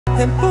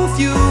And both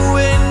you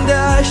and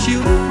I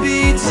shouldn't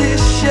be too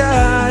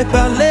shy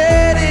about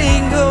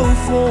letting go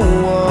for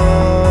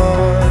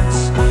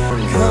once.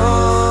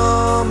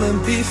 Come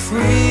and be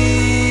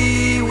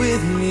free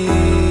with me.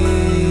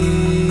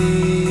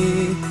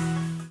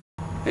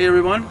 Hey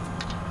everyone.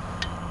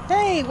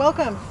 Hey,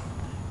 welcome.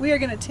 We are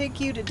going to take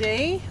you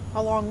today,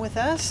 along with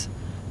us,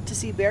 to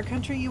see Bear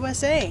Country,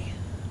 USA.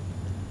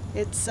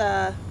 It's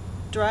a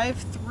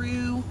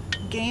drive-through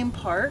game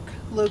park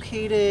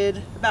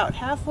located about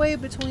halfway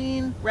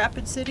between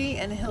Rapid City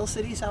and Hill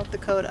City, South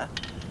Dakota.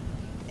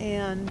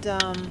 And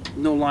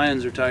No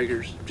lions or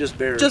tigers, just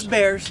bears. just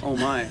bears. Oh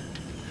my.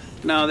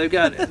 No, they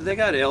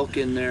got elk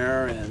in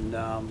there, and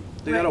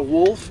they got a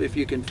wolf if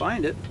you can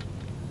find it.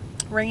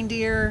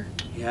 Reindeer.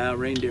 Yeah,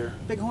 reindeer.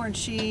 Bighorn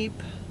sheep.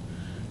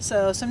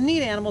 So some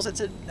neat animals.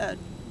 It's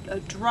a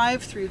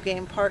drive-through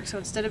game park. So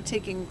instead of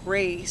taking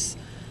Grace,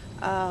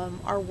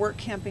 our work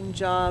camping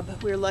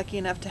job, we were lucky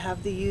enough to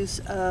have the use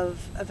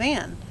of a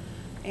van,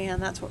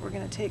 and that's what we're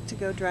going to take to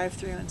go drive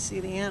through and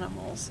see the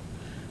animals.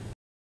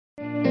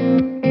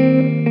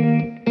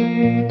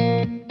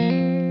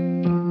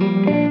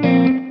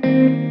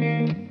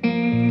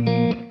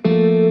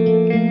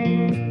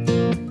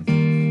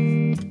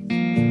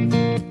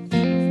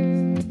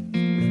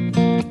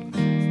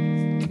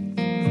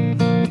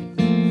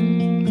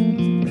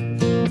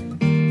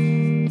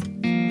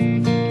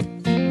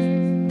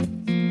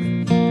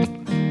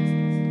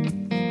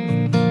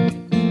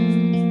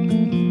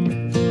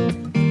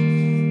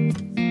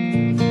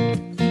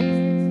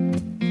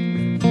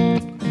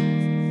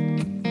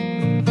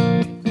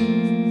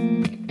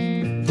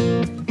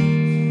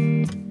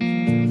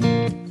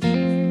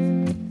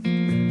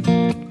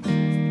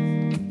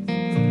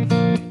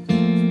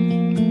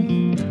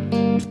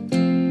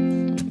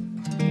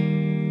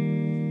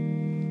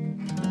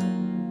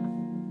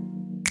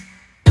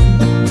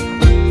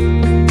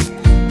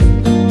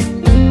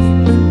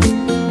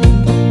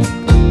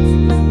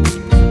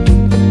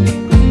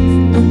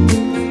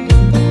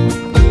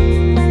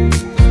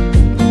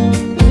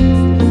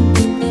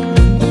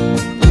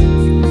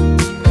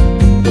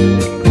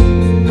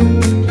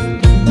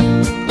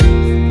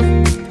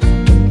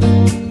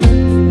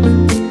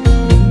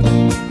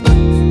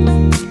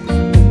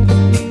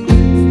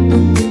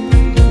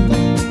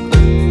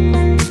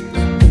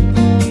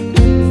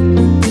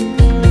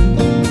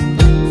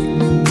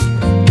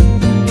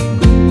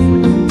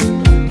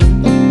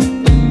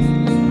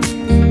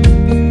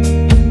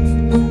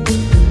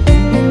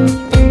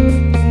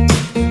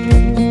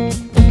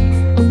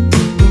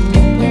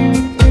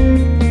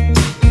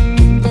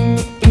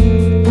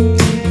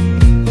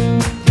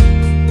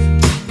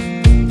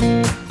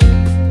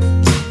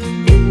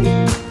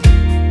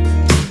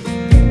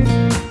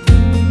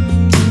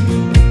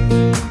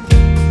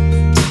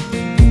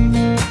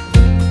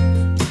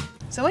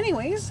 So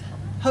anyways,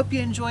 hope you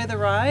enjoy the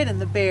ride,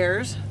 and the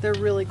bears, they're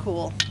really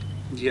cool.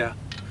 Yeah,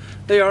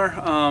 they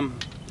are.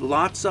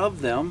 Lots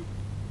of them.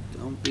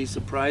 Don't be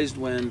surprised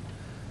when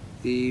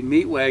the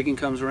meat wagon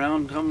comes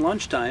around come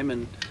lunchtime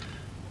and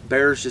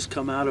bears just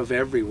come out of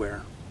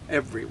everywhere.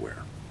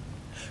 Everywhere.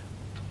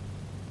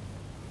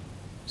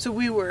 So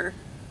we were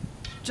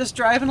just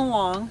driving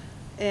along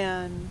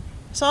and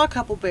saw a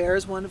couple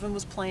bears. One of them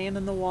was playing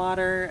in the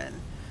water,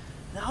 and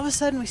all of a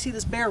sudden we see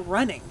this bear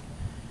running.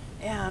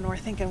 And we're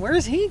thinking,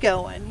 where's he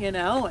going, you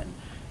know?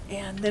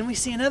 And then we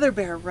see another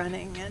bear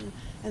running, and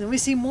then we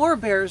see more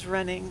bears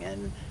running,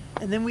 and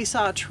then we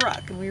saw a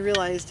truck, and we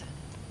realized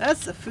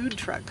that's the food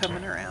truck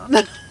coming around.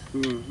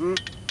 Mm-hmm.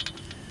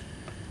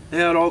 They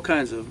had all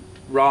kinds of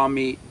raw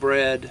meat,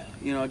 bread,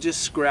 you know,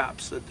 just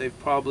scraps that they've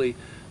probably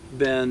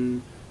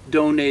been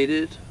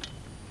donated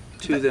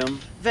to them.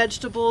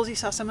 Vegetables, you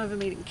saw some of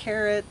them eating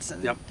carrots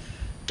and Yep.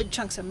 big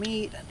chunks of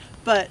meat.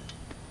 But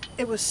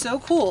it was so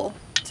cool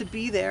to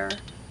be there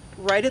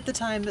right at the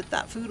time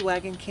that food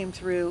wagon came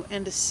through,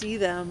 and to see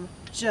them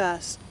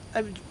just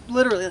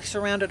literally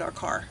surrounded our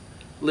car.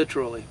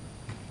 Literally.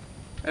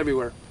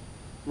 Everywhere.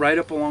 Right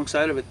up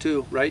alongside of it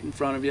too, right in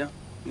front of you.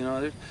 You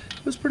know, it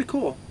was pretty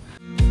cool.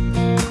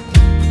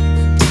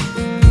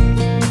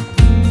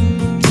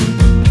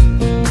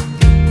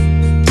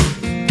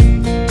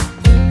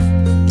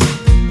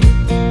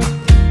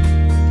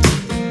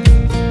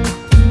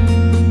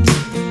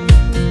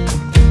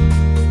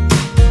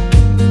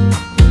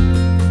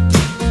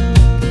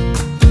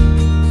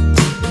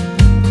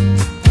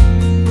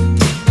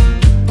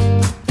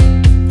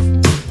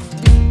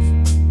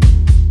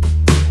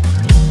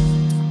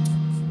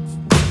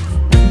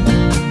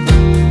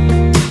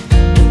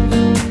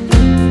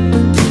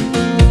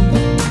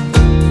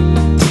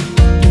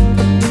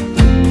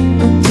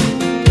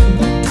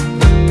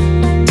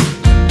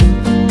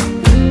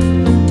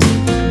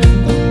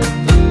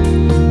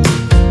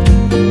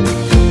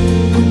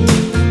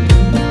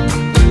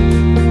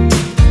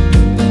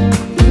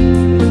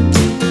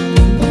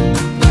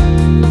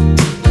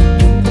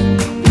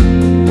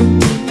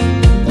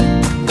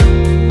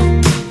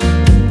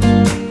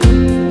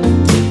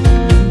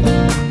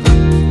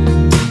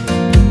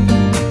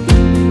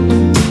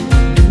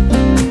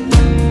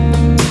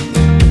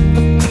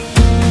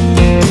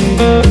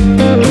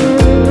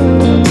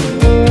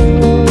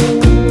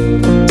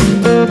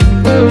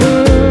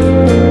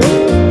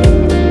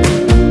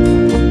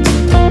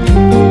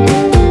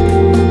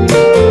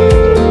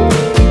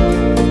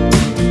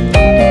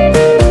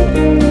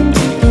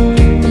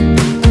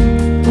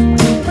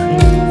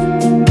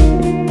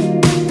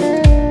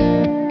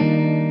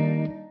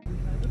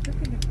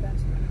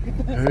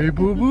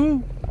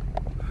 boo-boo.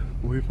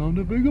 We found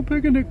a big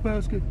picnic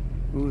basket.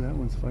 Oh, that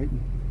one's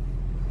fighting.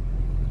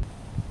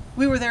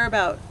 We were there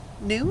about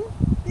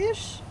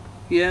noon-ish.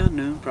 Yeah,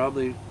 noon,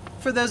 probably.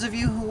 For those of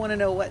you who want to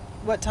know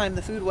what time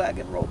the food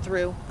wagon rolled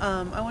through,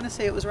 I want to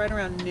say it was right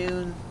around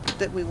noon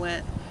that we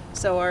went.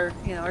 So our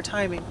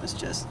timing was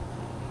just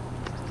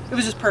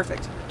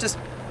perfect, just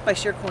by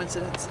sheer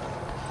coincidence.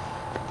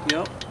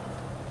 Yep.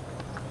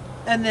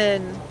 And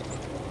then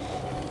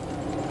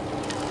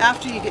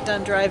after you get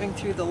done driving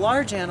through the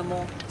large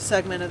animal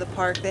segment of the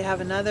park, they have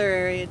another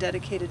area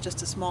dedicated just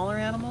to smaller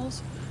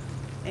animals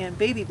and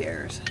baby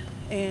bears.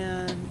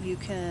 And you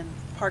can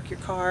park your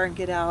car and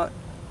get out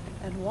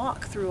and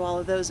walk through all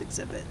of those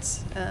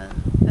exhibits.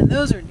 And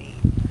those are neat.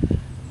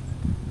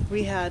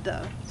 We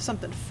had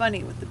something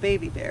funny with the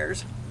baby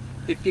bears.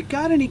 If you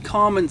got any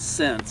common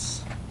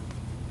sense,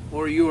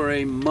 or you are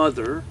a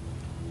mother,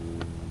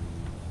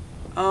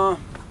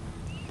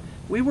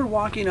 we were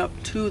walking up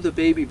to the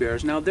baby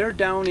bears. Now they're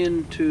down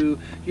into,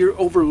 you're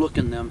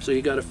overlooking them, so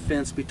you got a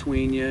fence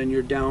between you and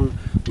you're down,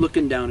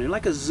 looking down in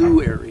like a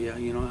zoo area,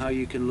 you know, how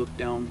you can look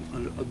down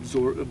and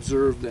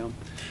observe them.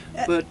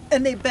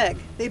 And they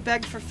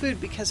beg for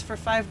food, because for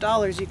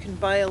 $5 you can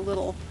buy a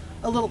little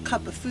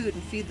cup of food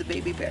and feed the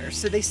baby bears.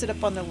 So they sit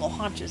up on their little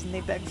haunches and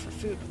they beg for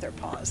food with their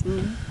paws.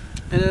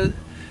 Mm-hmm. And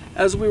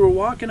as we were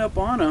walking up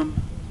on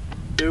them,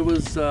 there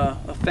was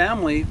a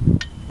family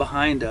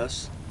behind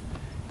us,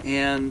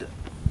 and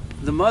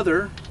the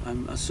mother,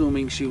 I'm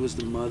assuming she was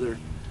the mother,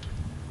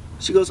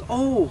 she goes,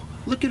 "Oh,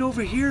 look it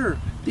over here.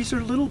 These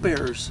are little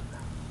bears.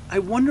 I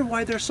wonder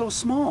why they're so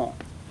small."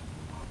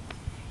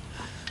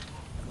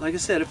 Like I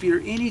said, if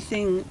you're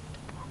anything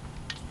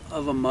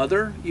of a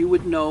mother, you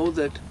would know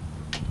that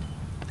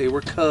they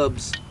were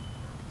cubs.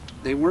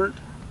 They weren't,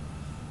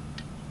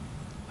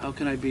 how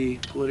can I be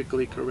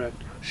politically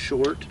correct,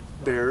 short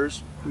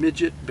bears,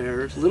 midget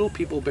bears, little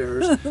people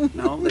bears.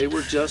 No, they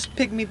were just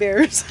pygmy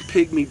bears.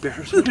 Pygmy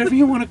bears, whatever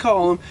you want to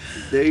call them.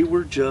 They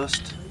were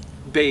just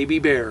baby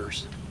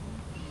bears.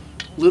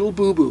 Little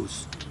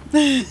boo-boos.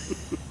 The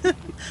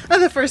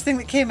first thing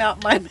that came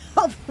out my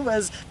mouth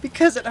was,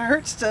 because it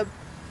hurts to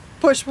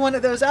push one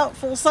of those out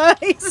full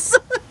size.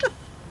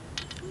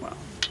 Wow.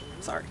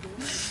 Sorry.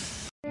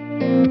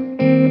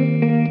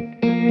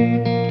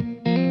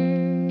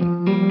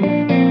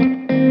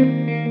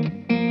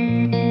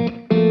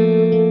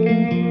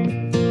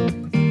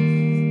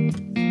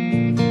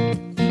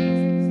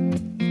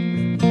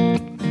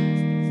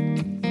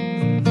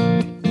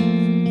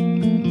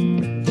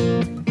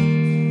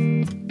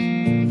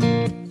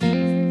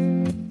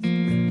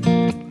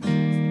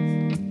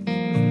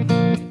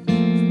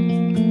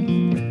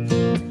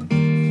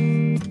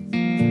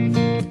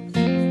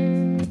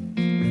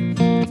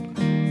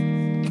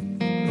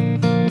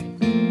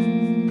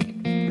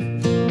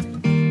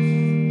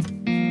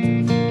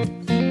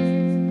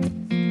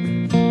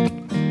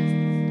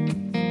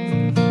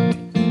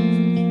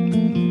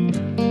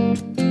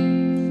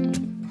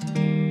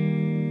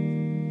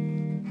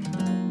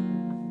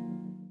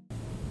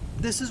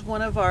 This is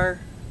one of our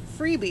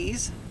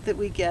freebies that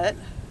we get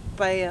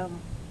by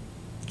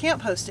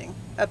camp hosting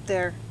up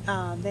there.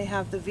 They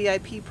have the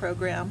VIP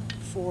program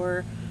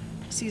for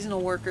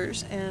seasonal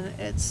workers, and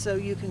it's so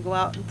you can go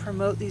out and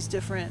promote these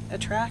different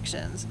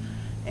attractions.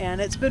 And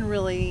it's been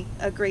really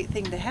a great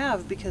thing to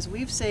have, because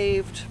we've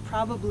saved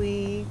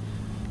probably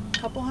a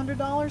couple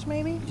 $100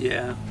 maybe.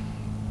 Yeah.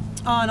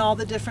 On all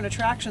the different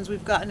attractions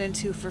we've gotten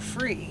into for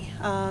free.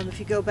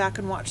 If you go back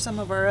and watch some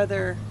of our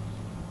other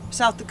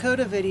South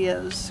Dakota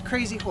videos,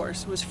 Crazy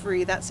Horse was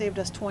free. That saved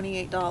us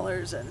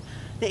 $28. And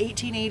the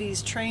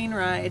 1880s train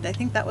ride, I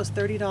think that was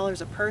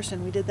 $30 a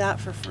person. We did that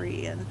for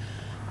free. And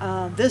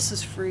this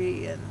is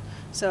free. And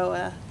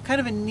so kind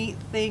of a neat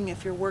thing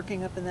if you're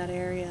working up in that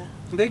area.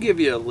 They give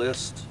you a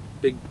list,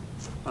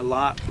 a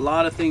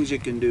lot of things you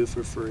can do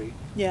for free.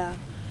 Yeah.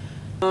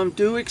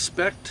 Do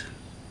expect,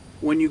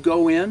 when you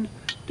go in,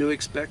 do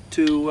expect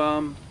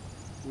to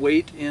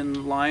wait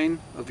in line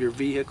of your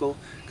vehicle,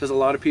 because a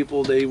lot of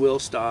people, they will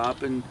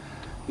stop, and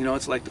you know,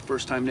 it's like the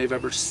first time they've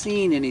ever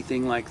seen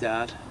anything like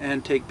that,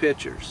 and take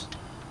pictures.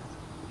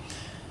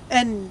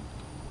 And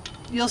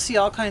you'll see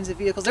all kinds of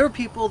vehicles. There were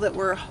people that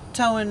were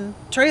towing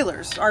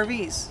trailers,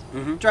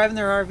 RVs, driving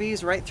their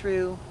RVs right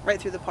through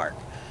the park.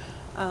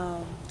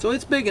 So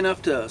it's big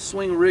enough to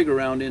swing a rig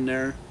around in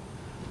there.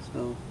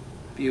 So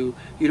if you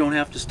don't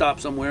have to stop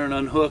somewhere and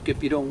unhook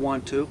if you don't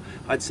want to.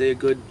 I'd say a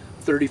good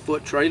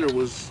 30-foot trailer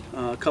was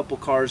a couple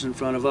cars in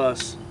front of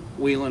us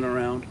wheeling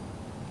around.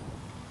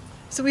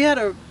 So we had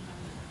a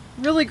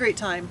really great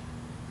time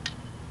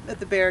at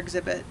the bear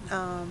exhibit.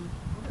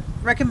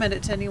 Recommend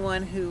it to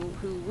anyone who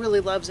really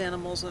loves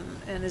animals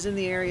and is in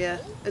the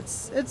area.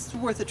 It's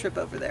worth a trip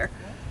over there.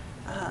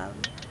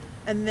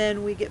 And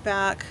then we get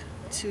back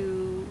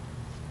to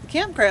the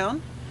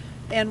campground,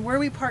 and where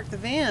we parked the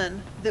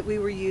van that we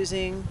were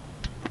using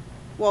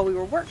while we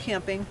were work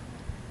camping,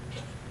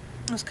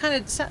 it was kind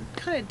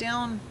of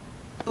down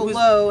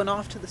below and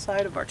off to the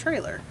side of our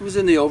trailer. It was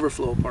in the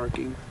overflow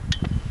parking,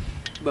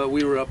 but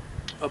we were up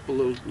a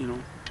little, you know.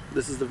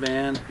 This is the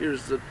van,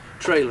 here's the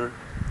trailer,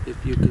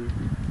 if you can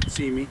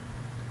see me,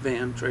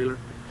 van, trailer.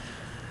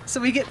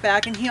 So we get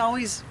back, and he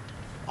always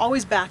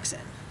backs in,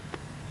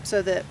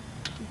 so that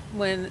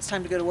when it's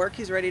time to go to work,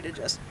 he's ready to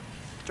just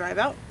drive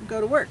out and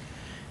go to work.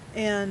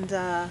 And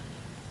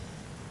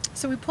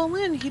so we pull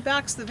in, he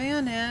backs the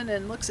van in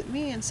and looks at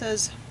me and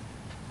says,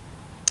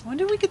 "When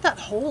did we get that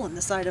hole in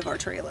the side of our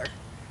trailer?"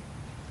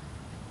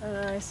 And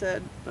I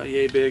said, About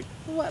yay big.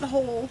 "What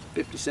hole?"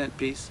 50-cent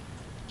piece.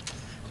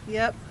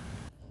 Yep.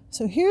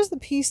 So here's the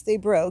piece they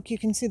broke. You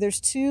can see there's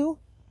two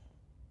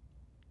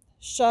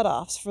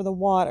shutoffs for the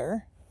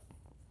water.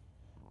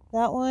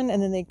 That one,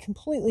 and then they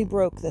completely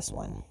broke this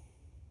one.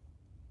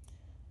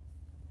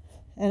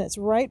 And it's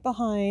right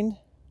behind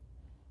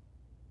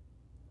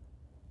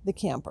the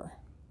camper.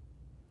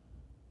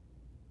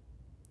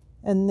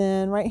 And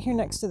then right here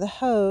next to the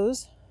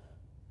hose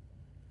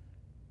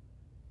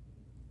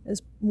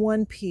is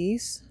one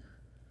piece.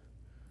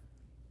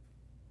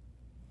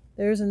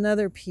 There's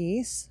another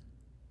piece.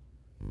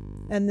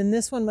 And then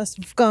this one must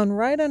have gone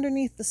right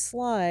underneath the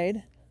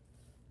slide.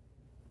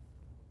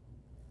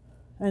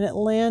 And it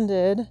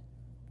landed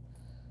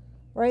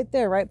right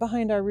there, right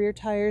behind our rear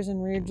tires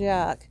and rear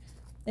jack.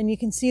 And you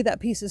can see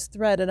that piece is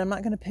threaded. I'm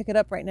not going to pick it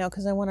up right now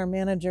because I want our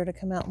manager to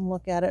come out and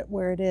look at it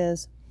where it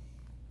is.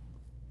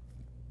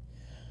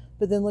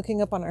 But then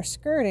looking up on our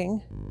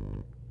skirting,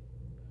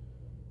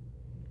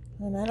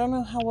 and I don't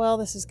know how well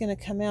this is going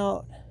to come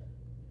out,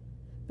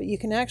 but you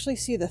can actually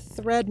see the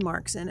thread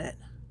marks in it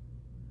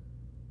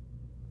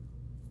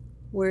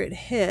where it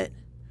hit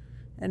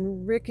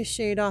and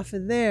ricocheted off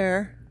of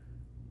there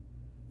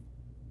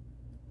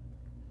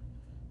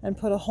and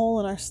put a hole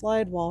in our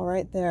slide wall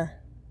right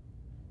there.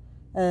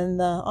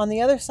 And on the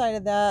other side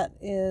of that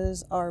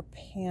is our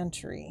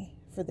pantry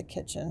for the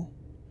kitchen.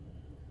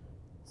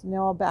 So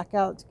now I'll back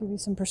out to give you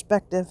some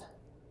perspective.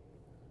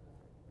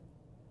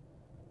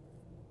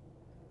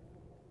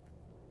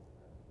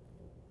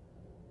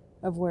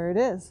 Of where it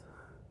is.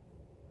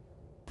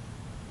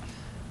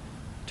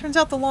 Turns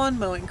out the lawn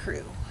mowing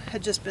crew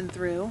had just been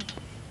through,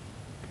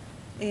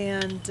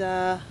 and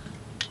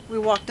we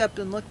walked up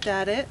and looked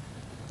at it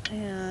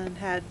and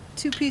had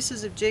two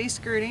pieces of J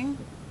skirting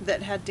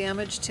that had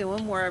damage to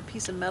them where a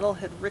piece of metal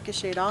had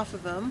ricocheted off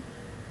of them,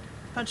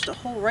 punched a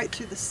hole right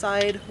through the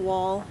side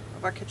wall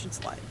of our kitchen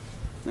slide.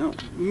 Now,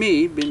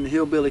 me, being the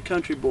hillbilly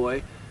country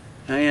boy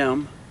I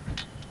am,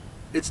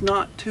 it's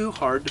not too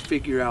hard to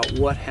figure out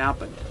what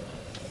happened.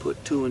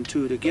 Put two and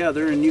two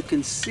together and you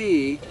can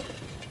see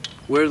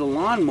where the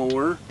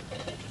lawnmower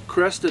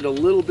crested a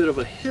little bit of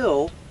a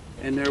hill,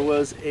 and there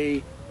was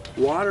a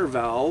water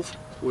valve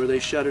where they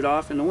shut it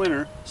off in the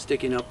winter,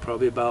 sticking up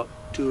probably about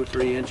 2 or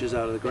 3 inches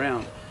out of the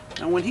ground.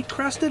 Now when he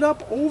crested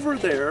up over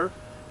there,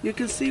 you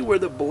can see where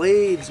the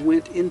blades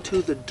went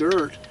into the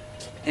dirt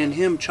and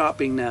him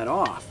chopping that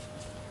off.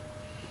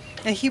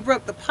 And he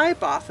broke the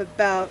pipe off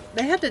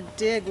they had to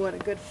dig, what, a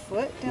good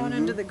foot down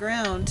into the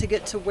ground to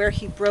get to where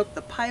he broke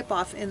the pipe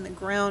off in the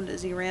ground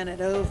as he ran it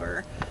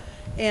over.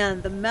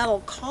 And the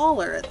metal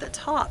collar at the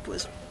top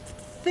was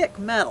thick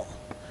metal.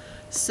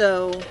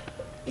 So,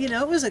 you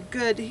know, it was he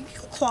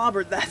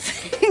clobbered that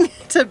thing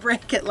to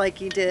break it like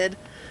he did.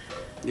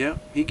 Yeah,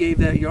 he gave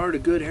that yard a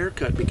good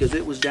haircut because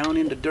it was down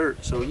into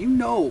dirt. So you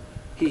know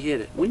he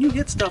hit it. When you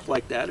hit stuff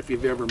like that, if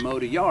you've ever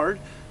mowed a yard,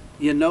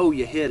 you know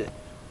you hit it.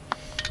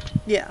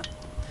 Yeah,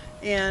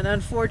 and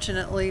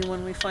unfortunately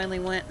when we finally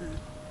went and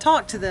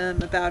talked to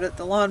them about it,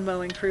 the lawn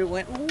mowing crew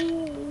went,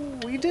 "Ooh,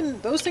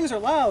 those things are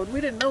loud,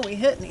 we didn't know we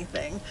hit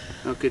anything."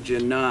 How could you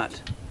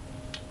not,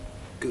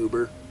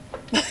 goober?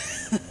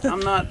 I'm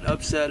not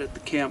upset at the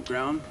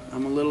campground.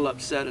 I'm a little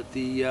upset at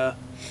the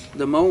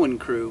mowing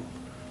crew,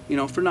 you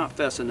know, for not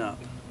fessing up.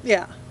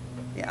 Yeah.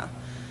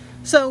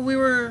 So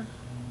we're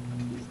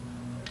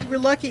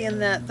lucky in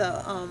that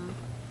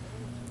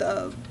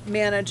the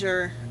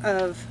manager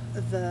of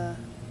the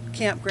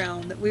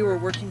campground that we were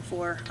working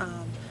for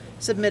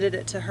submitted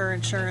it to her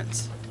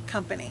insurance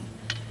company,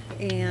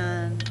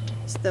 and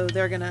so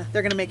they're gonna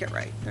make it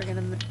right.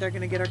 They're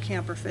gonna get our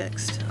camper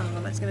fixed.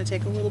 It's gonna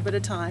take a little bit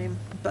of time,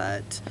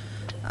 but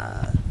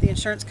the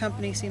insurance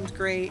company seems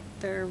great.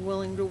 They're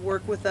willing to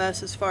work with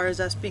us as far as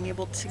us being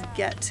able to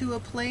get to a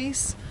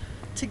place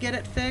to get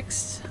it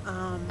fixed,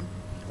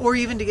 or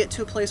even to get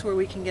to a place where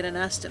we can get an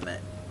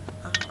estimate.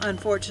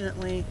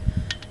 Unfortunately,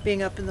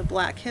 being up in the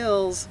Black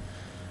Hills,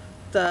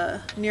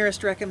 the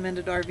nearest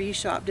recommended RV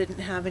shop didn't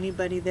have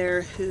anybody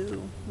there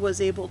who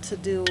was able to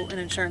do an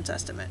insurance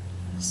estimate.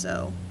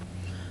 So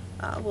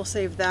we'll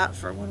save that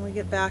for when we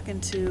get back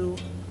into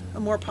a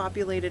more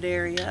populated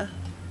area.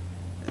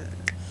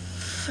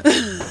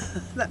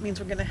 That means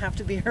we're going to have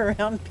to be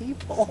around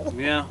people.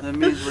 Yeah, that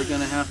means we're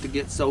going to have to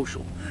get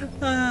social.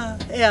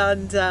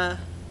 And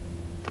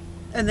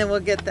then we'll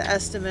get the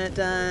estimate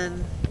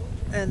done,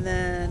 and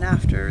then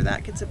after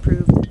that gets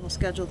approved, we'll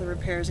schedule the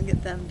repairs and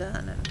get them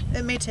done. And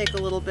it may take a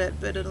little bit,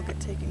 but it'll get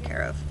taken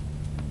care of.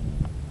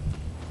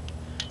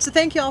 So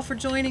thank you all for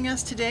joining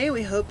us today.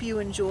 We hope you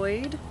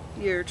enjoyed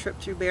your trip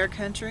through bear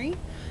country,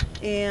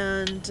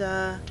 And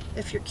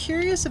if you're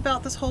curious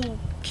about this whole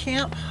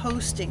camp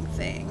hosting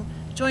thing,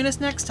 join us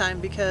next time,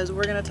 because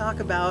we're going to talk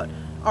about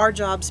our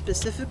job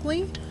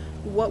specifically,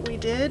 what we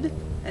did,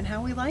 and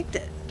how we liked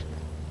it.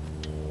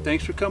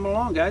 Thanks for coming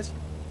along, guys.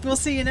 We'll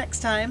see you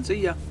next time.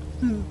 See ya.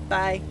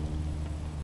 Bye.